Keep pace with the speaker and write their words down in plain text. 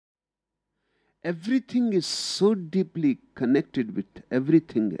Everything is so deeply connected with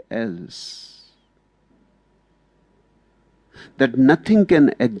everything else that nothing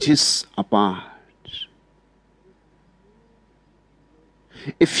can exist apart.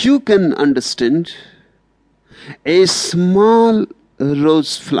 If you can understand a small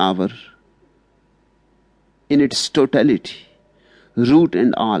rose flower in its totality, root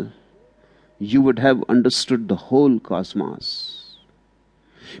and all, you would have understood the whole cosmos.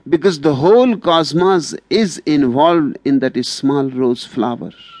 Because the whole cosmos is involved in that small rose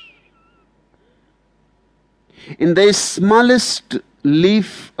flower. In the smallest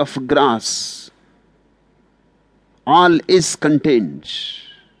leaf of grass, all is contained.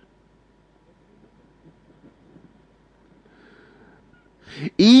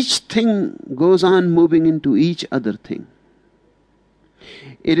 Each thing goes on moving into each other thing.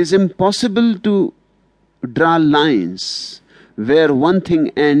 It is impossible to draw lines where one thing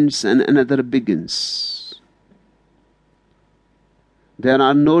ends and another begins. There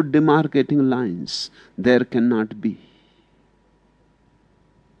are no demarcating lines. There cannot be.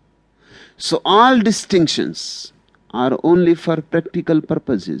 So all distinctions are only for practical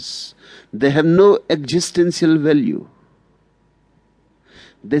purposes. They have no existential value.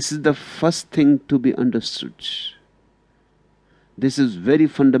 This is the first thing to be understood. This is very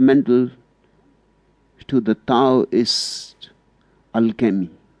fundamental to the Taoist alchemy.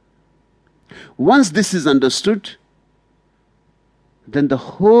 Once this is understood, then the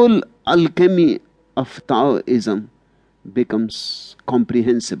whole alchemy of Taoism becomes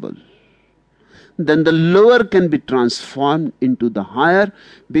comprehensible. Then the lower can be transformed into the higher,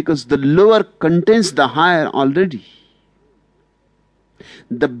 because the lower contains the higher already.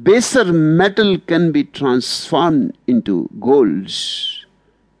 The baser metal can be transformed into gold,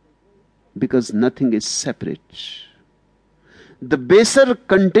 because nothing is separate. The baser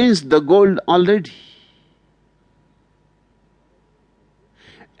contains the gold already.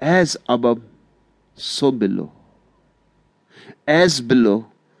 As above, so below. As below,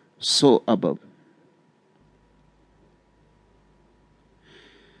 so above.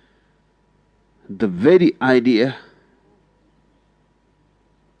 The very idea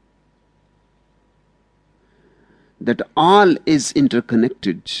that all is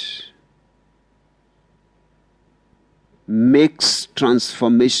interconnected makes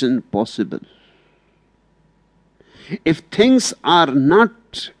transformation possible. If things are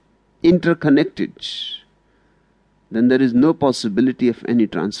not interconnected, then there is no possibility of any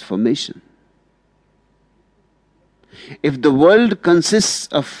transformation. If the world consists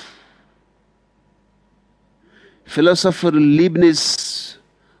of philosopher Leibniz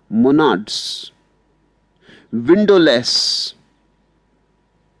monads, windowless,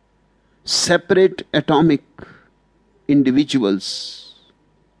 separate atomic individuals,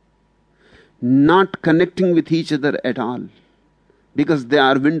 not connecting with each other at all, because they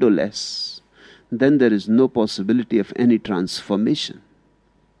are windowless, then there is no possibility of any transformation.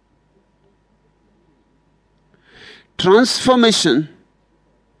 Transformation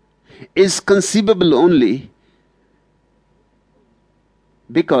is conceivable only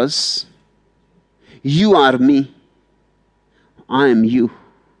because you are me, I am you.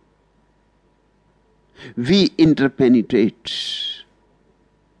 We interpenetrate.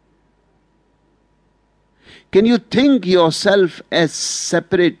 Can you think yourself as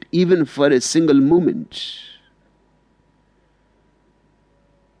separate even for a single moment?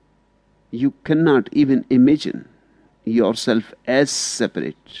 You cannot even imagine yourself as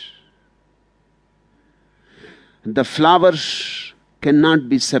separate. The flower cannot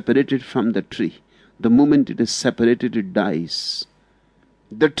be separated from the tree. The moment it is separated, it dies.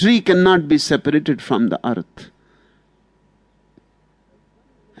 The tree cannot be separated from the earth.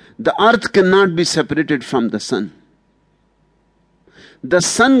 The earth cannot be separated from the sun. The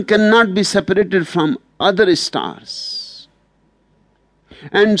sun cannot be separated from other stars.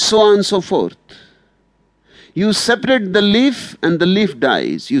 And so on and so forth. You separate the leaf and the leaf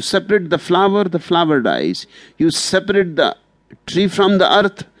dies. You separate the flower dies. You separate the tree from the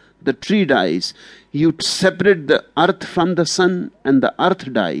earth, the tree dies. You separate the earth from the sun and the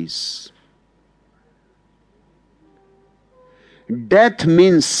earth dies. Death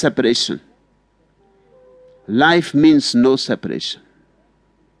means separation. Life means no separation.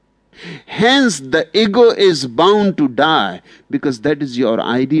 Hence the ego is bound to die, because that is your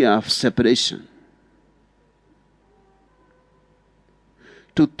idea of separation.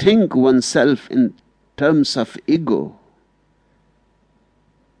 To think oneself in terms of ego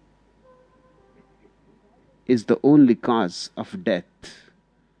is the only cause of death,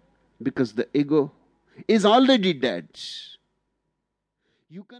 because the ego is already dead. You can